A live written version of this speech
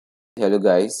Hello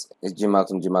guys, it's GMAX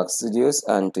from GMAX Studios,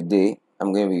 and today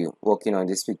I'm going to be working on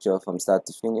this picture from start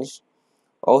to finish.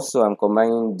 Also, I'm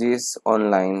combining these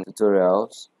online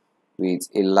tutorials with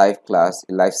a live class,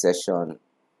 a live session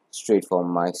straight from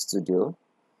my studio.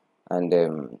 And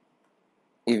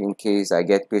if in case I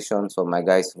get questions from my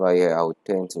guys over here, I would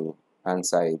tend to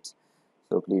answer it.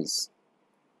 So please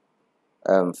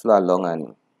flow along,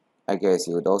 and I guess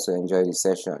you would also enjoy the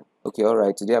session. Okay,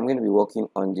 alright, today I'm going to be working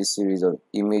on this series of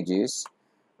images.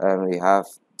 We have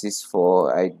this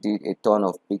for, I did a ton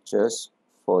of pictures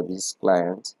for this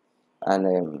client,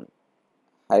 and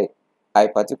I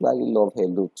particularly love her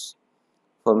looks.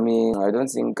 For me, I don't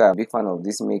think I'm a big fan of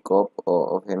this makeup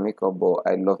or of her makeup, but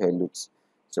I love her looks.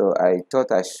 So I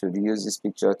thought I should use this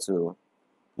picture to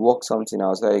work something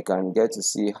out so I can get to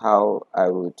see how I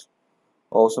would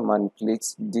also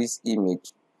manipulate this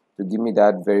image to give me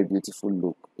that very beautiful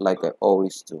look like I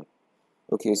always do.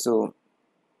 Okay, so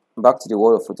back to the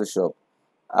world of Photoshop.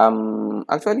 I'm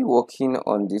actually working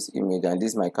on this image, and this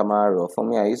is my camera raw. For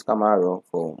me, I use camera raw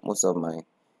for most of my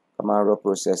camera raw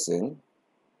processing.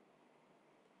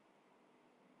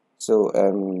 So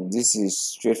this is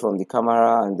straight from the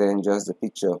camera and then just the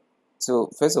picture. So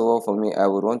first of all, for me, I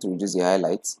would want to reduce the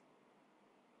highlights.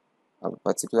 I'm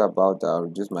particular about that. I'll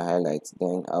reduce my highlights.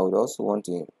 Then I would also want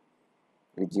to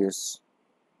increase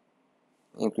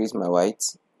my white,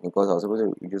 because I was supposed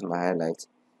to reduce my highlights.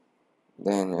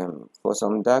 Then for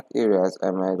some dark areas,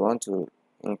 I might want to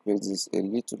increase this a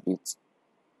little bit.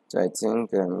 So I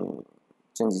think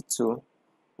 22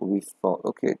 will be fine.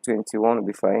 Okay, 21 will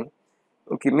be fine.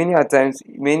 Okay, many a times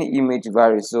many image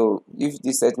vary, so if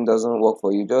this setting doesn't work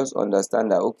for you, just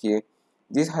understand that okay,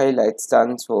 this highlight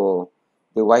stands for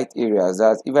the white areas.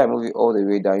 That if I move it all the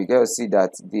way down, you get to see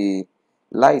that the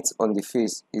light on the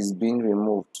face is being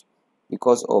removed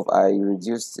because of I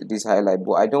reduced this highlight.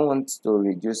 But I don't want to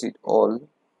reduce it all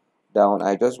down.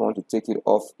 I just want to take it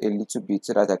off a little bit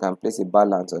so that I can place a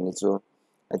balance on it. So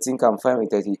I think I'm fine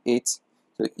with 38.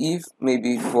 So if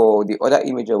maybe for the other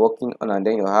image you're working on and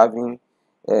then you're having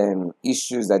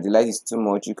issues that the light is too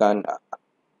much, you can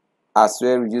as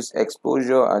well reduce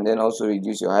exposure and then also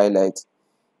reduce your highlight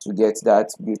to get that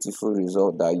beautiful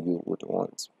result that you would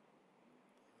want.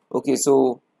 Okay,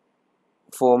 so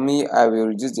for me, I will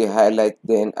reduce the highlight.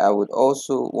 Then I would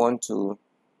also want to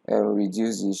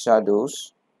reduce the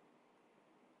shadows.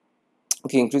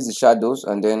 Okay, increase the shadows,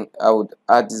 and then I would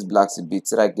add these blacks a bit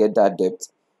so that I get that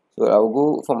depth. So I'll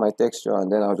go for my texture,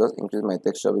 and then I'll just increase my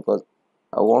texture because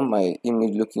I want my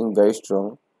image looking very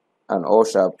strong and all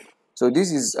sharp. So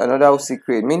this is another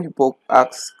secret. Many people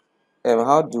ask,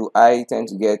 how do I tend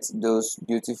to get those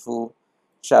beautiful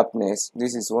sharpness?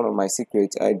 This is one of my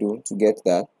secrets I do to get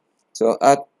that. So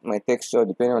add my texture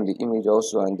depending on the image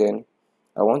also, and then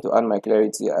I want to add my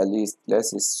clarity at least,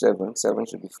 let's say 7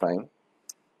 should be fine,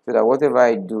 so that whatever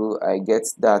I do, I get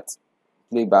that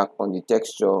playback on the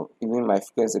texture. Even my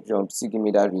frequency separation still give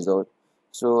me that result.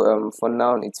 So for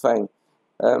now it's fine.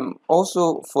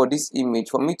 Also for this image,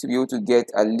 for me to be able to get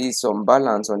at least some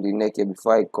balance on the neck here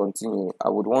before I continue, I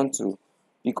would want to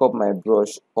pick up my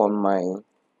brush on my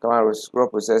camera raw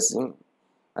processing,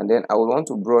 and then I would want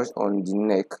to brush on the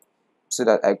neck so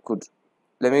that I could,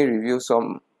 let me review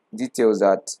some details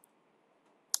that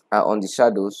are on the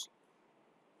shadows.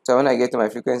 So when I get to my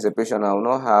frequency separation, I will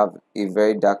not have a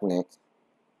very dark neck.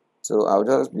 So I'll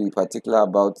just be particular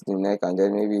about the neck, and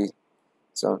then maybe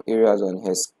some areas on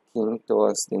her skin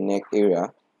towards the neck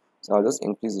area. So I'll just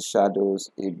increase the shadows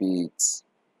a bit.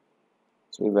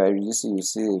 So if I reduce it, you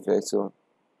see the effect. So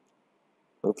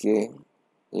okay,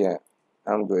 yeah,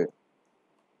 I'm good.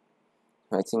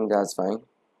 I think that's fine.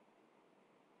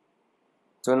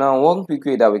 So now one quick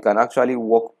way that we can actually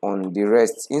work on the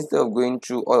rest, instead of going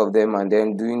through all of them and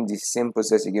then doing the same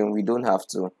process again, we don't have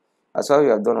to. As far as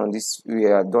we have done on this, we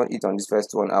have done it on this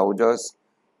first one, I will just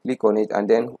click on it and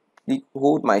then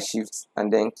hold my shift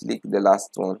and then click the last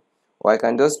one. Or I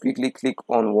can just quickly click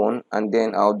on one and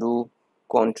then I'll do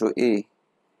Ctrl A,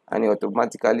 and it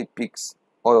automatically picks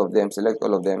all of them, select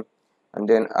all of them, and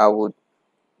then I would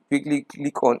quickly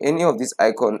click on any of this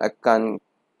icon. I can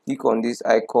click on this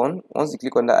icon. Once you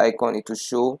click on that icon, it will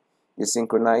show the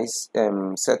synchronized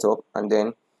setup, and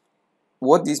then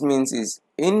what this means is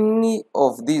any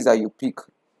of these that you pick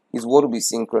is what will be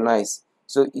synchronized.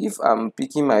 So if I'm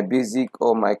picking my basic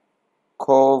or my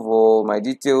curve or my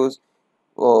details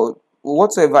or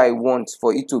whatever I want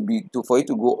for it to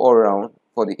go all around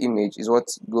for the image is what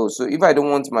goes. So if I don't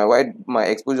want my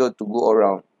exposure to go all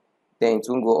around, then it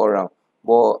won't go all around.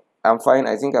 But I'm fine.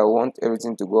 I think I want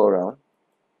everything to go around.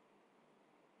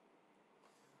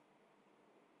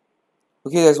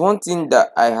 Okay, there's one thing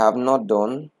that I have not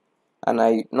done. and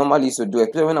I normally used to do,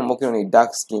 especially when I'm working on a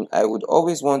dark skin, I would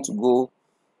always want to go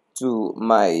to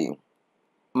my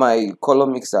color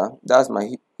mixer, that's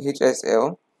my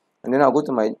HSL, and then I'll go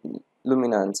to my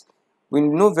luminance. We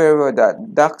know very well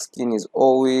that dark skin is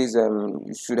always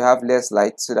should have less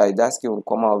light so that dark skin will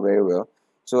come out very well.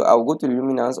 So I'll go to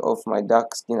luminance of my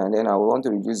dark skin, and then I want to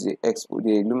reduce the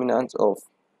luminance of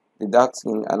the dark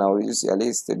skin, and I'll reduce it at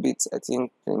least a bit. I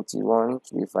think 21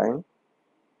 should be fine,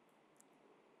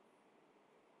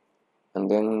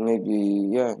 and then maybe,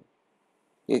 yeah,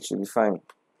 8 should be fine.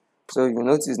 So you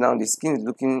notice now the skin is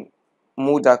looking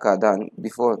more darker than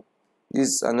before. This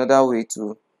is another way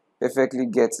to perfectly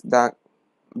get that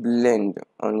blend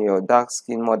on your dark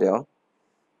skin model.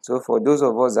 So for those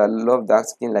of us that love dark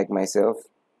skin like myself,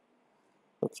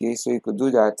 okay, so you could do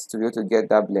that to be able to get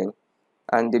that blend.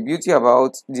 And the beauty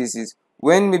about this is,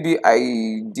 when maybe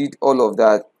I did all of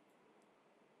that,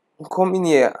 coming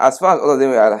here, as far as all of them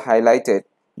were highlighted,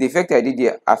 the effect I did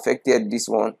here affected this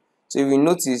one. So if you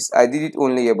notice, I did it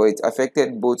only here, but it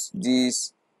affected both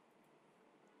this,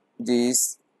 it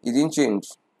didn't change,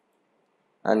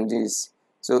 and this.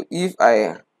 So if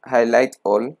I highlight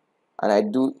all and I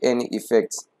do any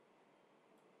effect,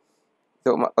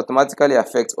 so automatically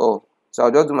affects all. So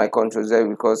I'll just do my Ctrl Z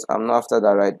because I'm not after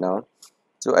that right now.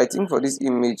 So I think for this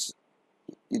image,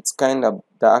 it's kind of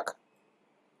dark.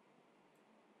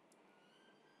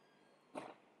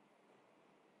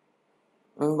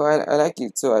 But I like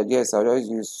it, so I guess I'll just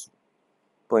use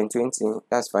 0.20.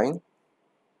 That's fine.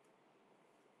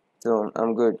 So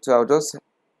I'm good. So I'll just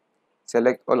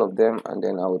select all of them, and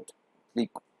then I'll click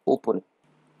open.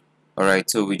 Alright,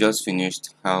 so we just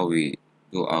finished how we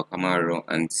do our camera raw,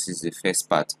 and this is the first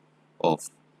part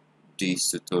of this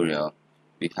tutorial.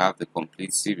 We have the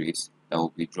complete series that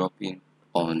will be dropping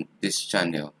on this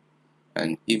channel,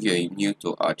 and if you're new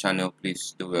to our channel,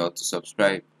 please do well to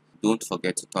subscribe. Don't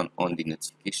forget to turn on the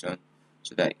notification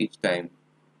so that each time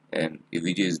a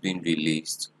video is being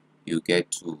released, you get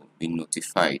to be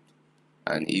notified.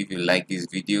 And if you like this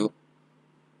video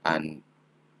and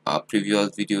our previous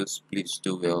videos, please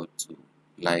do well to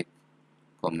like,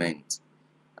 comment,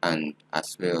 and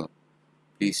as well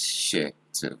please share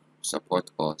to support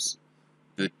us.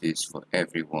 Do this for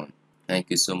everyone.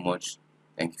 Thank you so much.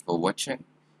 Thank you for watching.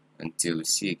 Until we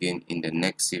see again in the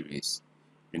next series,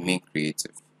 remain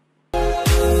creative.